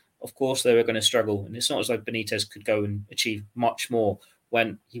far. Of course, they were going to struggle. And it's not as though Benitez could go and achieve much more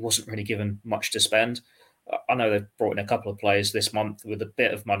when he wasn't really given much to spend. I know they've brought in a couple of players this month with a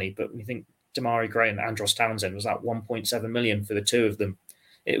bit of money, but when you think Damari Gray and Andros Townsend, was that 1.7 million for the two of them?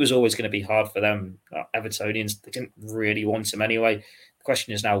 It was always going to be hard for them. Evertonians, they didn't really want him anyway. The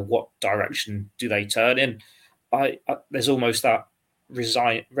question is now, what direction do they turn in? There's almost that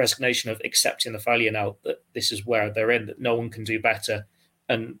resignation of accepting the failure now, that this is where they're in, that no one can do better.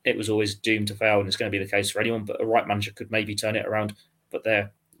 And it was always doomed to fail, and it's going to be the case for anyone. But a right manager could maybe turn it around. But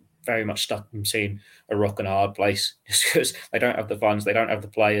they're very much stuck in seeing a rock and a hard place, just because they don't have the funds, they don't have the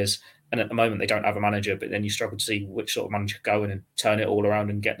players. And at the moment, they don't have a manager, but then you struggle to see which sort of manager could go in and turn it all around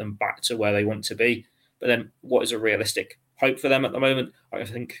and get them back to where they want to be. But then what is a realistic hope for them at the moment? I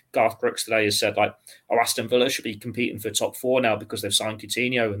think Garth Brooks today has said, Aston Villa should be competing for top four now because they've signed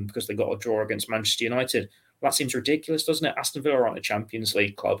Coutinho and because they got a draw against Manchester United. Well, that seems ridiculous, doesn't it? Aston Villa aren't a Champions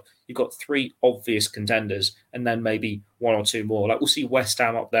League club. You've got three obvious contenders and then maybe one or two more. We'll see West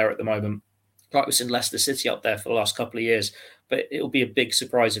Ham up there at the moment. We've seen Leicester City up there for the last couple of years. But it'll be a big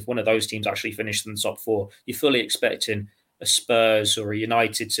surprise if one of those teams actually finishes in the top four. You're fully expecting a Spurs or a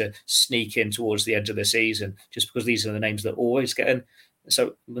United to sneak in towards the end of the season, just because these are the names that always get in.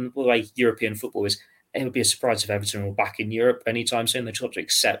 So the way European football is, it would be a surprise if Everton were back in Europe anytime soon. They've got to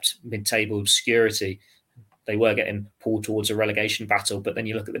accept mid-table obscurity. They were getting pulled towards a relegation battle, but then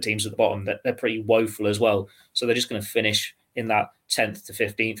you look at the teams at the bottom, they're pretty woeful as well. So they're just going to finish in that 10th to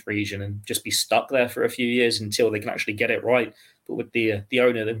 15th region and just be stuck there for a few years until they can actually get it right. But with the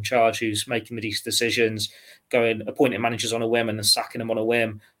owner in charge who's making these decisions, appointing managers on a whim and then sacking them on a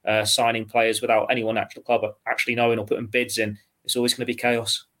whim, signing players without anyone at the club actually knowing or putting bids in, it's always going to be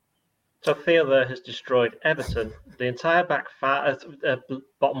chaos. So Theo has destroyed Everton, the entire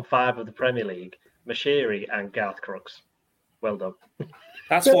bottom five of the Premier League, Mashiri and Garth Crooks. Well done.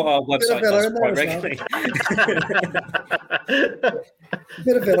 That's what our website does quite regularly. A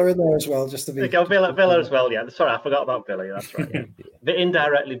bit of Villa in there as well, just to be. Villa as well, yeah. Sorry, I forgot about Villa. That's right. Yeah. But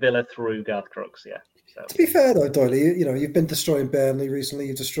indirectly, Villa through Garth Crooks, yeah. So. To be fair though, Doyley, you've been destroying Burnley recently.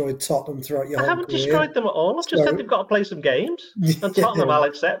 You've destroyed Tottenham throughout your whole career. I haven't destroyed them at all. I've just said they've got to play some games, and Tottenham I'll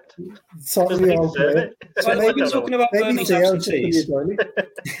accept. Tottenham deserve it. So maybe talking about Burnley's absentees.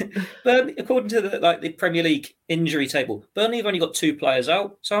 Burnley, according to the Premier League injury table, Burnley have only got 2 players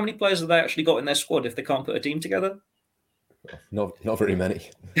out. So how many players have they actually got in their squad if they can't put a team together? Not very many.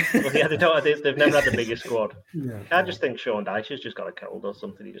 Well, yeah, they've never had the biggest squad. I just think Sean Dyche has just got a cold or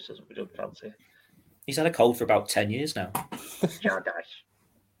something. He just doesn't fancy. He's had a cold for about 10 years now. Sean Dyche.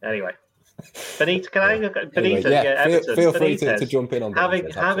 Anyway, Benitez, Everton. Feel free to jump in on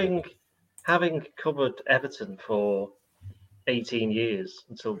that. Having covered Everton for 18 years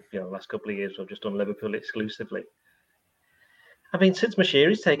until the last couple of years, I've just done Liverpool exclusively. I mean, since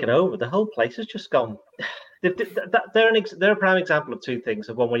Mashiri's taken over, the whole place has just gone. They're a prime example of 2 things.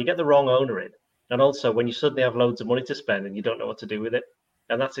 Of one, when you get the wrong owner in, and also when you suddenly have loads of money to spend and you don't know what to do with it.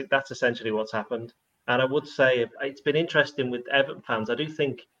 And that's essentially what's happened. And I would say it's been interesting with Everton fans. I do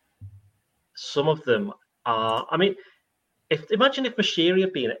think some of them are. I mean, imagine if Mashiri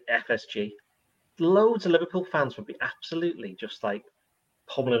had been at FSG, loads of Liverpool fans would be absolutely just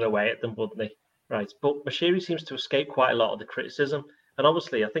pummeling away at them, wouldn't they? Right. But Mashiri seems to escape quite a lot of the criticism. And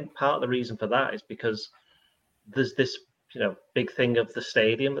obviously, I think part of the reason for that is because there's this, big thing of the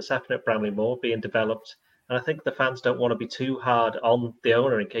stadium that's happening at Bramley Moor being developed. And I think the fans don't want to be too hard on the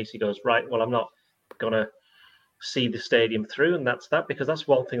owner in case he goes, right, well, I'm not going to see the stadium through, and that's that, because that's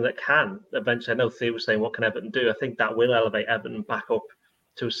one thing that can eventually, I know Theo was saying, what can Everton do? I think that will elevate Everton back up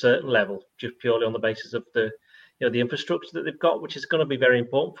to a certain level, just purely on the basis of the infrastructure that they've got, which is going to be very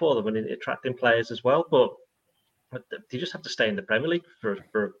important for them and attracting players as well. But they just have to stay in the Premier League for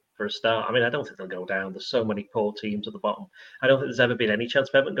a start. I mean, I don't think they'll go down. There's so many poor teams at the bottom. I don't think there's ever been any chance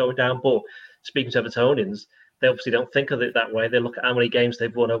of Everton going down. But speaking to Evertonians, they obviously don't think of it that way. They look at how many games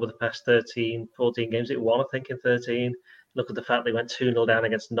they've won over the past 13, 14 games. They won, I think, in 13. Look at the fact they went 2-0 down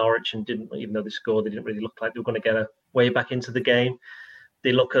against Norwich and didn't, even though they scored, they didn't really look like they were going to get a way back into the game.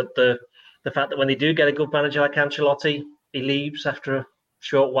 They look at the fact that when they do get a good manager like Ancelotti, he leaves after a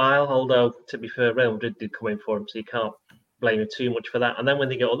short while, although, to be fair, Real Madrid did come in for him, so you can't blame him too much for that. And then when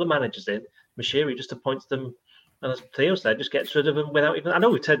they get other managers in, Moshiri just appoints them, and as Theo said, just gets rid of them without even... I know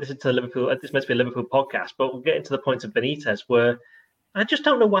we've turned this into Liverpool, this must be a Liverpool podcast, but we'll get into the point of Benitez, where I just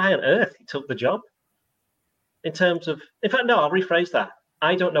don't know why on earth he took the job. In terms of... In fact, no, I'll rephrase that.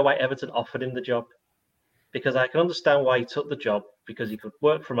 I don't know why Everton offered him the job, because I can understand why he took the job, because he could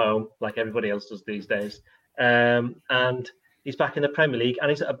work from home like everybody else does these days. And he's back in the Premier League, and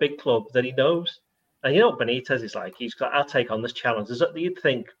he's at a big club that he knows. And you know what Benitez is like? He's got, I'll take on this challenge. You'd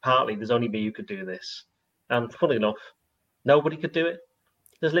think partly there's only me who could do this. And funnily enough, nobody could do it.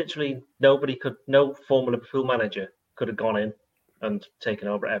 There's literally nobody could, no former Liverpool manager could have gone in and taken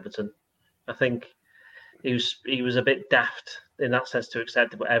over at Everton. I think he was a bit daft in that sense to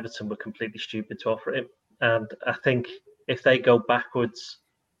accept it, but Everton were completely stupid to offer him. And I think if they go backwards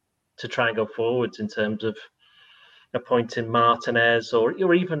to try and go forwards in terms of appointing Martinez or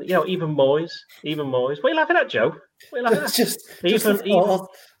even Moyes. What are you laughing at, Joe? What are you laughing at?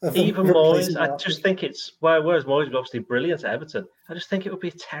 Even Moyes. I just think it's whereas Moyes was obviously brilliant at Everton. I just think it would be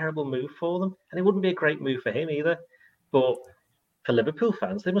a terrible move for them, and it wouldn't be a great move for him either. But for Liverpool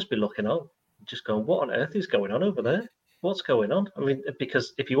fans, they must be looking on, just going, "What on earth is going on over there? What's going on?" I mean,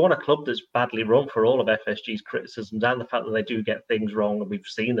 because if you want a club that's badly run, for all of FSG's criticisms and the fact that they do get things wrong, and we've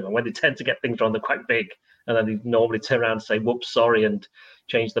seen them, and when they tend to get things wrong, they're quite big. And then they normally turn around and say, whoops, sorry, and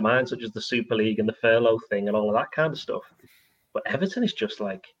change their mind, such as the Super League and the furlough thing and all of that kind of stuff. But Everton is just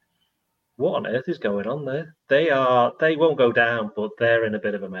like, what on earth is going on there? They won't go down, but they're in a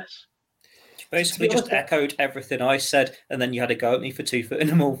bit of a mess. Basically just echoed everything I said, and then you had a go at me for 2 foot in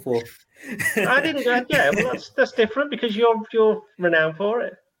them all for. I didn't go, yeah, well, that's different because you're renowned for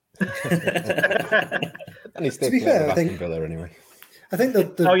it. And he's still To be playing fair, I Aston think- Villa anyway. I think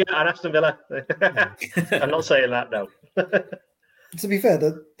that Oh, yeah, and Aston Villa. I'm not saying that, no. to be fair,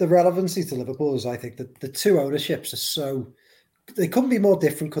 the relevancy to Liverpool is, I think, that the two ownerships are so... They couldn't be more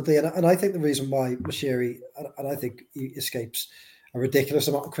different, could they? And I think the reason why Moshiri, and I think he escapes a ridiculous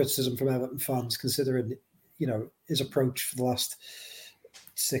amount of criticism from Everton fans, considering, his approach for the last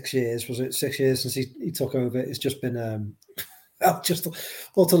 6 years, was it 6 years since he took over? It's just been just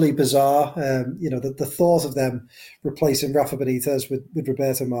utterly bizarre. The thought of them replacing Rafa Benitez with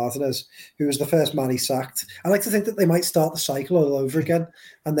Roberto Martinez, who was the first man he sacked. I like to think that they might start the cycle all over again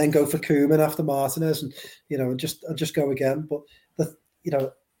and then go for Koeman after Martinez and just go again. But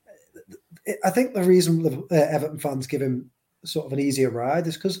I think the reason Everton fans give him sort of an easier ride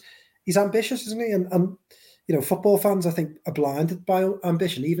is because he's ambitious, isn't he? And football fans, I think, are blinded by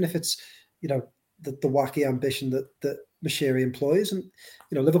ambition, even if it's the wacky ambition that Moshiri employs. And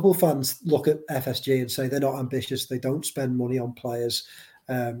Liverpool fans look at FSG and say they're not ambitious, they don't spend money on players,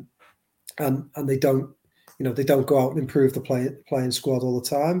 and they don't go out and improve the playing squad all the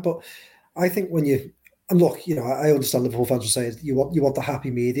time. But I think when you look, I understand Liverpool fans will say you want the happy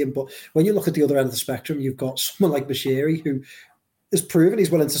medium, but when you look at the other end of the spectrum, you've got someone like Moshiri who has proven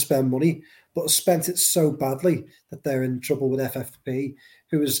he's willing to spend money, but has spent it so badly that they're in trouble with FFP,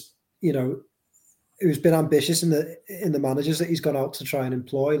 who's been ambitious in the managers that he's gone out to try and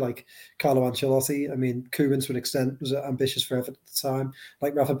employ, like Carlo Ancelotti. I mean, Koeman to an extent was ambitious for Everton at the time,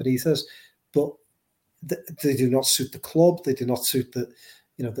 like Rafa Benitez, but they do not suit the club. They do not suit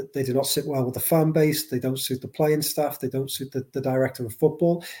they do not sit well with the fan base. They don't suit the playing staff. They don't suit the director of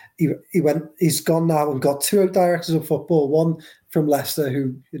football. He's gone now and got two directors of football, one from Leicester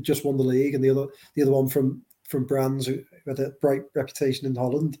who just won the league, and the other one from Brands who had a bright reputation in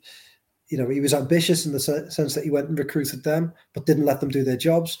Holland. He was ambitious in the sense that he went and recruited them, but didn't let them do their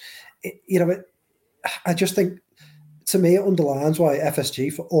jobs. I just think, to me, it underlines why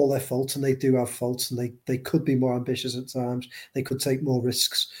FSG, for all their faults, and they do have faults, and they could be more ambitious at times, they could take more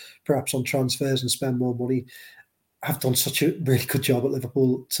risks, perhaps on transfers and spend more money, have done such a really good job at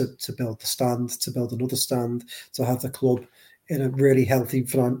Liverpool to build the stand, to build another stand, to have the club in a really healthy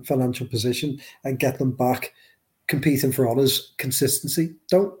financial position and get them back competing for honours consistently.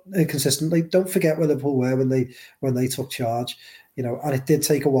 Don't forget where Liverpool were when they took charge, and it did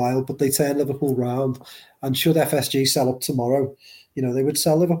take a while, but they turned Liverpool round. And should FSG sell up tomorrow, they would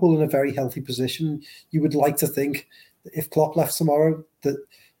sell Liverpool in a very healthy position. You would like to think that if Klopp left tomorrow, that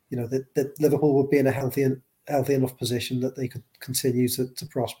that Liverpool would be in a healthy enough position that they could continue to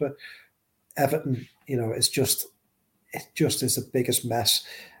prosper. Everton, it's just is the biggest mess.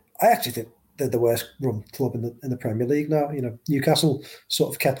 I actually think they're the worst run club in the Premier League now. Newcastle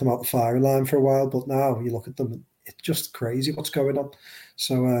sort of kept them out the firing line for a while, but now you look at them, it's just crazy what's going on.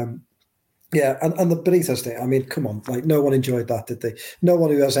 So and the Benitez thing, I mean, come on, like no one enjoyed that, did they? No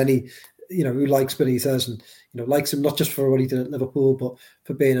one who has any, who likes Benitez and likes him not just for what he did at Liverpool, but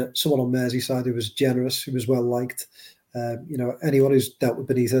for being someone on Merseyside who was generous, who was well liked. Anyone who's dealt with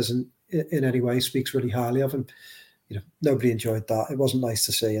Benitez in any way speaks really highly of him. Nobody enjoyed that. It wasn't nice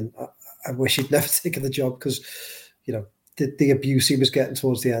to see, and I wish he'd never taken the job because, the abuse he was getting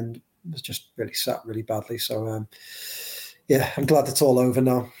towards the end was just really sat really badly. So, I'm glad it's all over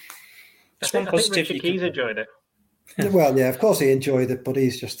now. I think Richard Keys enjoyed it. Well, yeah, of course he enjoyed it, but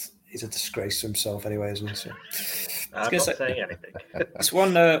he's a disgrace to himself anyway, isn't he? So. I'm not saying anything. It's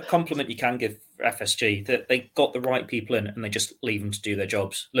one compliment you can give FSG, that they got the right people in and they just leave them to do their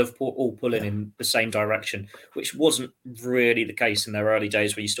jobs. Liverpool all pulling in the same direction, which wasn't really the case in their early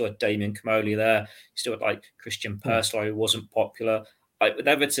days, where you still had Damien Comolli there, you still had Christian Perslow, who wasn't popular. With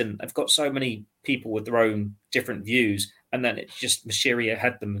Everton, they've got so many people with their own different views, and then it's just Moshiri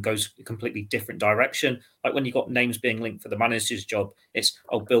ahead them and goes a completely different direction. Like when you got names being linked for the manager's job, it's,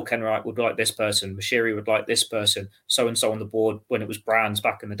 Bill Kenwright would like this person, Moshiri would like this person, so-and-so on the board, when it was Brands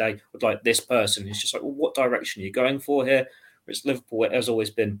back in the day, would like this person. It's just like, well, what direction are you going for here? Whereas Liverpool has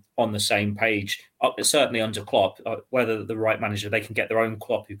always been on the same page, certainly under Klopp, whether the right manager, they can get their own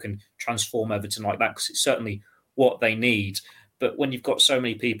Klopp who can transform Everton like that, because it's certainly what they need. But when you've got so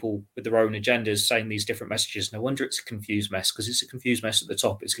many people with their own agendas saying these different messages, no wonder it's a confused mess, because it's a confused mess at the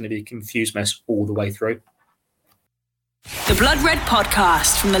top. It's going to be a confused mess all the way through. The Blood Red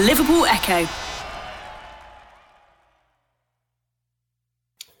Podcast from the Liverpool Echo.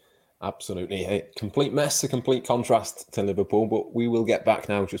 Absolutely. A complete mess, a complete contrast to Liverpool, but we will get back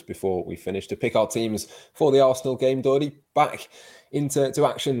now just before we finish to pick our teams for the Arsenal game. Doherty, back into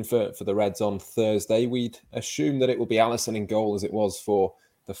action for the Reds on Thursday. We'd assume that it will be Alisson in goal as it was for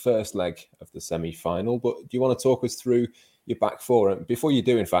the first leg of the semi-final, but do you want to talk us through your back four? And before you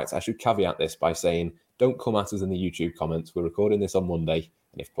do, in fact, I should caveat this by saying, don't come at us in the YouTube comments. We're recording this on Monday,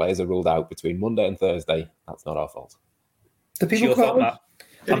 and if players are ruled out between Monday and Thursday, that's not our fault. The people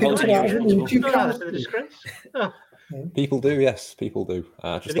People do, yes, people do.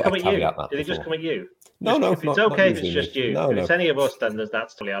 Did he come at you? Did he just come at you? No, if it's okay if it's just you. If it's any of us, then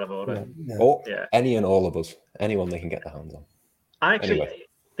that's totally out of order. Or any and all of us. Anyone they can get their hands on.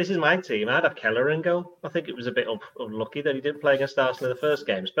 This is my team. I'd have Keller in goal. I think it was a bit unlucky that he didn't play against Arsenal in the first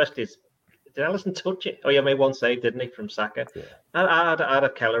game, especially did Alisson touch it? Oh, yeah, made one save, didn't he, from Saka? Yeah. I'd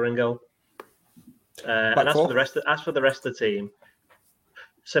have Keller in goal. And as for the rest of the team,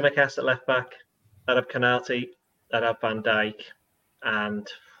 Tsimikas at left back, I'd have Konate, I'd have Van Dijk, and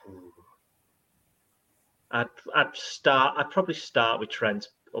I'd probably start with Trent,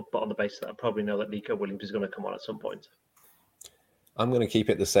 but on the basis that I probably know that Nico Williams is going to come on at some point. I'm going to keep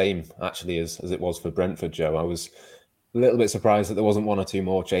it the same, actually, as it was for Brentford, Joe. I was a little bit surprised that there wasn't one or two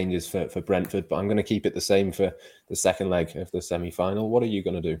more changes for Brentford, but I'm going to keep it the same for the second leg of the semi-final. What are you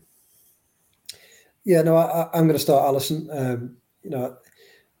going to do? Yeah, no, I'm going to start Alisson.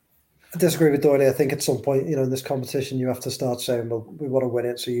 I disagree with Doherty. I think at some point, in this competition, you have to start saying, well, we want to win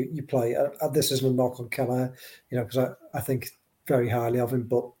it, so you play. This isn't a knock on Keller, because I think very highly of him.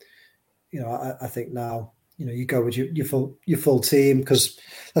 But, I think now, you go with your full team, because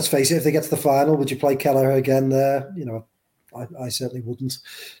let's face it, if they get to the final, would you play Keller again there? I certainly wouldn't.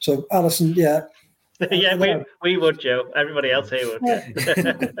 So Alisson, yeah. Yeah, we would, Joe. Everybody else here would. Yeah.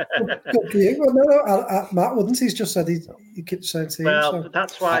 Well, no, Matt wouldn't. He's just said he keeps saying team. Well,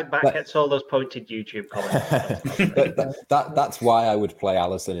 that's why Matt gets all those pointed YouTube comments. That's why I would play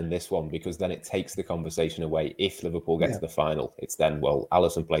Alisson in this one, because then it takes the conversation away. If Liverpool get to the final, it's then, well,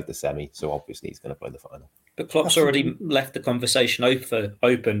 Alisson played the semi, so obviously he's going to play the final. But Klopp's already left the conversation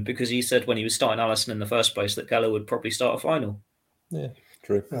open, because he said when he was starting Alisson in the first place that Keller would probably start a final. Yeah,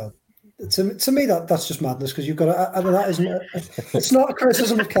 true. Well, to me, that's just madness, because you've got to. I mean, that isn't. It's not a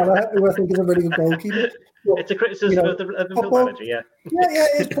criticism of Keller, who I think is a really good goalkeeper. It's a criticism of the midfield manager, yeah.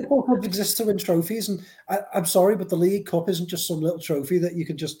 Yeah. Football clubs exist to win trophies, and I'm sorry, but the League Cup isn't just some little trophy that you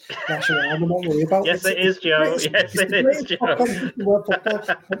can just dash around and not worry about. Yes, it is, Joe. Yes, it is, Joe.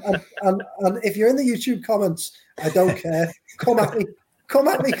 And if you're in the YouTube comments, I don't care. Come at me. Come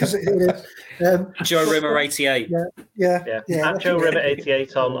at me, because it is. Joe Rimmer 88. Yeah. At Joe Rimmer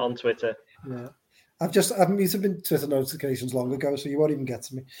 88 on Twitter. Yeah. I've muted Twitter notifications long ago, so you won't even get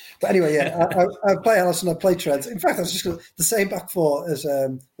to me. But anyway, yeah, I play Alisson, I play Trent. In fact, I was just the same back four as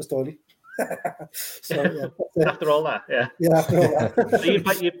Doyle. So yeah. After all that, yeah. Yeah, after all that. So you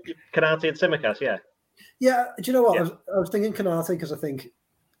Konate and Tsimikas, yeah. Yeah, do you know what? Yeah. I was thinking Konate, because I think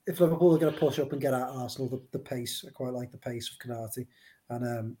if Liverpool are going to push up and get at Arsenal, the pace, I quite like the pace of Konate.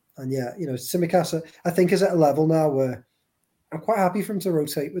 And yeah, Tsimikas, I think, is at a level now where I'm quite happy for him to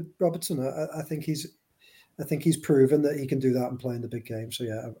rotate with Robertson. I think he's proven that he can do that and play in the big game. So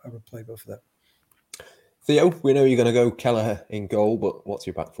yeah, I would play both of them. Theo, we know you're going to go Kelleher in goal, but what's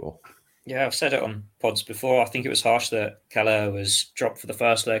your back four? Yeah, I've said it on pods before. I think it was harsh that Kelleher was dropped for the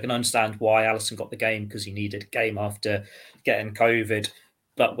first leg, and I understand why Alisson got the game, because he needed a game after getting COVID.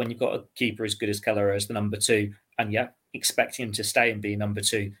 But when you've got a keeper as good as Kelleher as the number two, and expecting him to stay and be number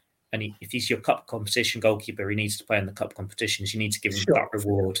two, and if he's your cup competition goalkeeper, he needs to play in the cup competitions. You need to give him that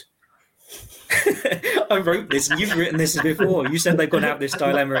reward. I wrote this, and you've written this before. You said they're going to have this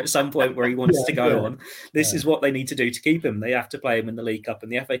dilemma at some point where he wants to go on. This is what they need to do to keep him. They have to play him in the League Cup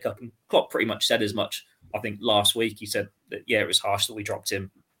and the FA Cup. And Klopp pretty much said as much. I think last week he said that, it was harsh that we dropped him,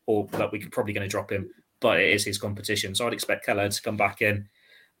 or that we're probably going to drop him, but it is his competition. So I'd expect Kelleher to come back in.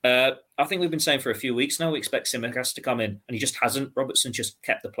 I think we've been saying for a few weeks now, we expect Tsimikas to come in, and he just hasn't. Robertson just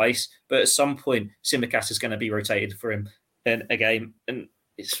kept the place. But at some point, Tsimikas is going to be rotated for him in a game. And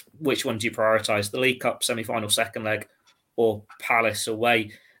it's which one do you prioritise? The League Cup semi-final second leg or Palace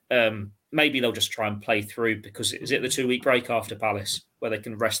away? Maybe they'll just try and play through, because is it the 2-week break after Palace where they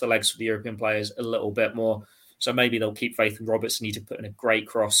can rest the legs for the European players a little bit more? So maybe they'll keep faith in Robertson. Need to put in a great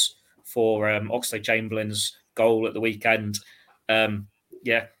cross for Oxlade-Chamberlain's goal at the weekend.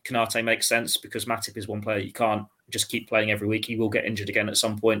 Konate makes sense, because Matip is one player you can't just keep playing every week. He will get injured again at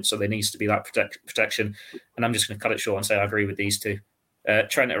some point, so there needs to be that protection. And I'm just going to cut it short and say I agree with these two.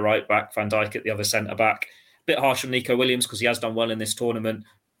 Trent at right back, Van Dijk at the other centre back. Bit harsh on Nico Williams, because he has done well in this tournament,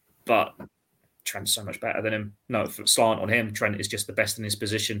 but Trent's so much better than him. No slant on him. Trent is just the best in his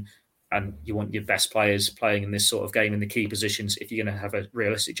position, and you want your best players playing in this sort of game in the key positions if you're going to have a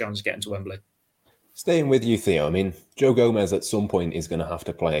realistic chance of getting to Wembley. Staying with you, Theo, I mean, Joe Gomez at some point is going to have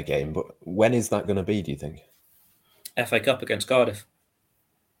to play a game, but when is that going to be, do you think? FA Cup against Cardiff.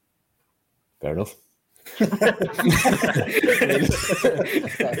 Fair enough.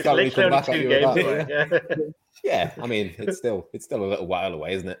 Yeah, I mean, it's still a little while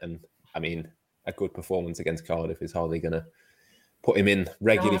away, isn't it? And I mean, a good performance against Cardiff is hardly going to put him in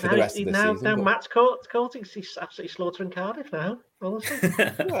regularly for the rest of the season. Now Matt's caught, he's absolutely slaughtering Cardiff now, honestly.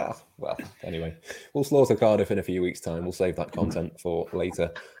 well, anyway, we'll slaughter Cardiff in a few weeks' time. We'll save that content for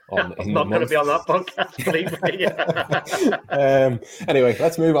later on. I'm not going to be on that podcast, believe me. Anyway,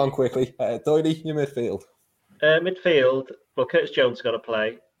 let's move on quickly. Doyle, your midfield. Midfield, well, Curtis Jones has got to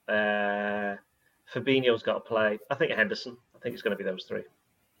play. Fabinho's got to play. I think Henderson. I think it's going to be those three.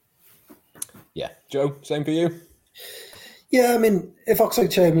 Yeah. Joe, same for you? Yeah, I mean, if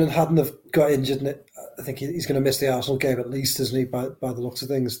Oxlade-Chamberlain hadn't have got injured, I think he's going to miss the Arsenal game at least, isn't he, by the looks of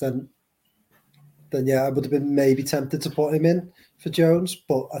things, then yeah, I would have been maybe tempted to put him in for Jones,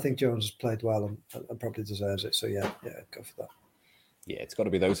 but I think Jones has played well and probably deserves it. So yeah, go for that. Yeah, it's got to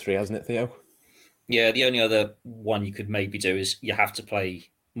be those three, hasn't it, Theo? Yeah, the only other one you could maybe do is you have to play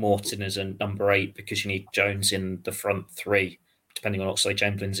Morton as a number 8, because you need Jones in the front three, depending on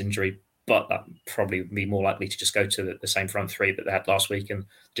Oxlade-Chamberlain's injury. But that probably would be more likely to just go to the same front three that they had last week and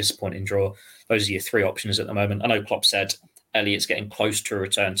disappointing draw. Those are your three options at the moment. I know Klopp said Elliott's getting close to a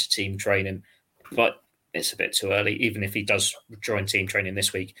return to team training, but it's a bit too early. Even if he does join team training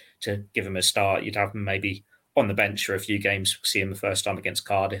this week, to give him a start, you'd have him maybe on the bench for a few games, see him the first time against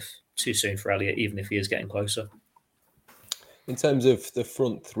Cardiff. Too soon for Elliott, even if he is getting closer. In terms of the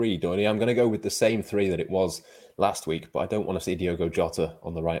front three, Donny, I'm going to go with the same three that it was last week, but I don't want to see Diogo Jota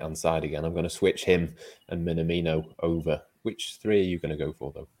on the right-hand side again. I'm going to switch him and Minamino over. Which three are you going to go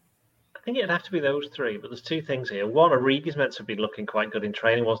for, though? I think it'd have to be those three, but there's two things here. One, Origi's meant to be looking quite good in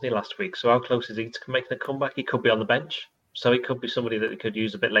training, wasn't he, last week? So how close is he to making a comeback? He could be on the bench. So he could be somebody that they could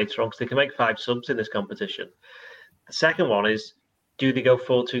use a bit later on, because they can make 5 subs in this competition. The second one is, do they go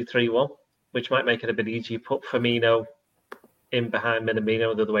 4-2-3-1, which might make it a bit easier. Put Firmino in behind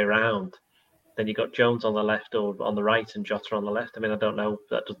Minamino the other way around. Then you've got Jones on the left or on the right and Jota on the left. I mean, I don't know.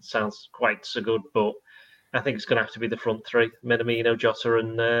 That doesn't sound quite so good, but I think it's going to have to be the front three: Minamino, Jota,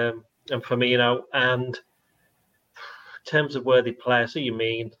 and Firmino. And in terms of where they play, I see you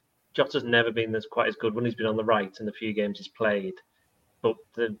mean. Jota's never been quite as good when he's been on the right in the few games he's played. But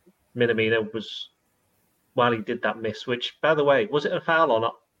the Minamino was, while he did that miss, which, by the way, was it a foul or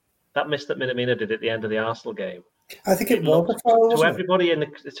not? That miss that Minamino did at the end of the Arsenal game. I think it was a foul. To everybody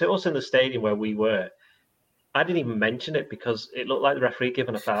to us in the stadium where we were, I didn't even mention it because it looked like the referee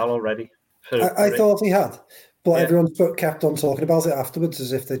given a foul already. I thought he had, but everyone kept on talking about it afterwards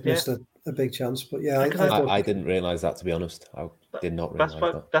as if they'd missed a big chance. But yeah, I didn't realise that, to be honest. I did not realise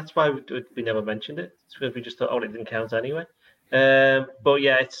that. That's why we never mentioned it. It's because we just thought, it didn't count anyway. But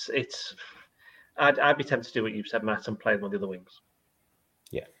yeah, it's. I'd be tempted to do what you said, Matt, and play one of the other wings.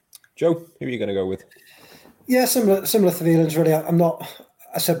 Yeah, Joe, who are you going to go with? Yeah, similar to feelings. Really, I'm not.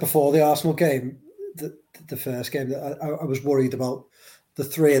 I said before the Arsenal game, the first game, that I was worried about the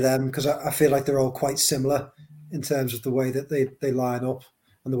three of them because I feel like they're all quite similar in terms of the way that they line up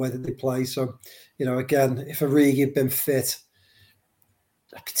and the way that they play. So, again, if Origi had been fit,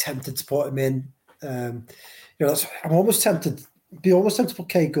 I'd be tempted to put him in. I'm almost tempted. Be almost tempted to put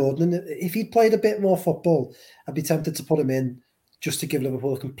Kay Gordon in. If he'd played a bit more football, I'd be tempted to put him in just to give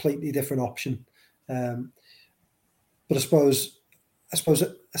Liverpool a completely different option. But I suppose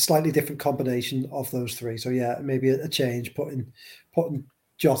a slightly different combination of those three. So yeah, maybe a change, putting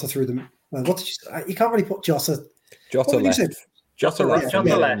Jota through them. Well, what did you say? You can't really put Jota left. Jota right,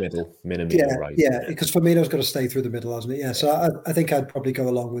 Jota left. Middle, Minamino right. Yeah, because Firmino's got to stay through the middle, hasn't it? Yeah, so I think I'd probably go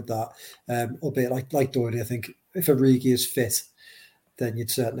along with that. Albeit like Doherty, I think if Origi is fit, then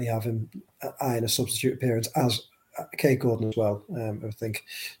you'd certainly have him eyeing a substitute appearance as Kay Gordon as well. I think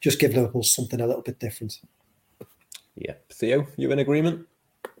just give Liverpool something a little bit different. Yeah, Theo, you in agreement?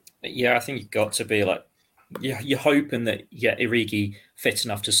 Yeah, I think you've got to be like, you're hoping that Origi fit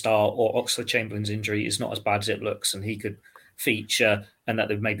enough to start, or Oxlade-Chamberlain's injury is not as bad as it looks, and he could feature, and that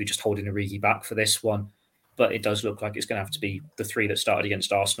they're maybe just holding Origi back for this one. But it does look like it's going to have to be the three that started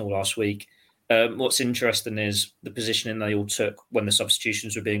against Arsenal last week. What's interesting is the positioning they all took when the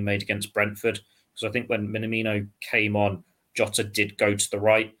substitutions were being made against Brentford. Because I think when Minamino came on, Jota did go to the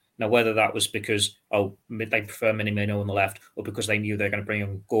right. Now, whether that was because, they prefer Minamino on the left, or because they knew they were going to bring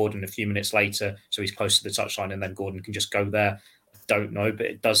on Gordon a few minutes later, so he's close to the touchline and then Gordon can just go there. I don't know, but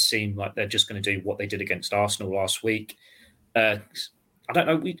it does seem like they're just going to do what they did against Arsenal last week. I don't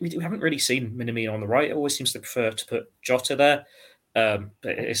know. We haven't really seen Minamino on the right. It always seems to prefer to put Jota there. But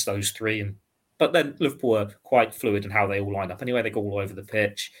it's those three. But then Liverpool are quite fluid in how they all line up. Anyway, they go all over the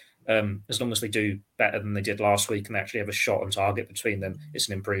pitch. As long as they do better than they did last week and they actually have a shot on target between them, it's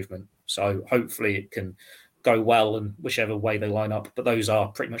an improvement. So hopefully it can go well in whichever way they line up. But those are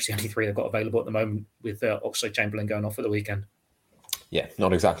pretty much the only three they've got available at the moment, with Oxlade-Chamberlain going off at the weekend. Yeah,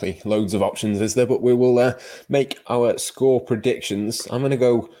 not exactly loads of options, is there? But we will make our score predictions. I'm going to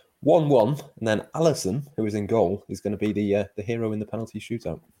go 1-1, and then Alisson, who is in goal, is going to be the hero in the penalty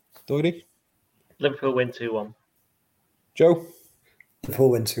shootout. Doherty? Liverpool win 2-1. Joe?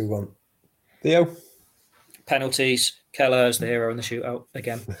 Liverpool win 2-1. Theo? Penalties. Keller is the hero in the shootout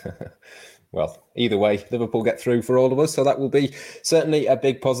again. Well, either way, Liverpool get through for all of us, so that will be certainly a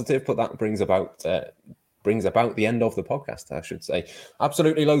big positive, but that brings about the end of the podcast, I should say.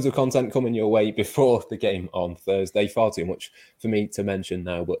 Absolutely loads of content coming your way before the game on Thursday. Far too much for me to mention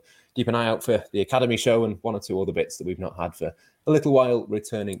now, but keep an eye out for the Academy show and one or two other bits that we've not had for a little while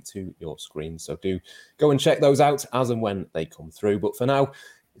returning to your screen. So do go and check those out as and when they come through. But for now,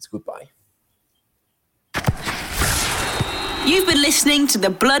 it's goodbye. You've been listening to the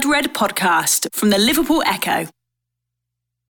Blood Red podcast from the Liverpool Echo.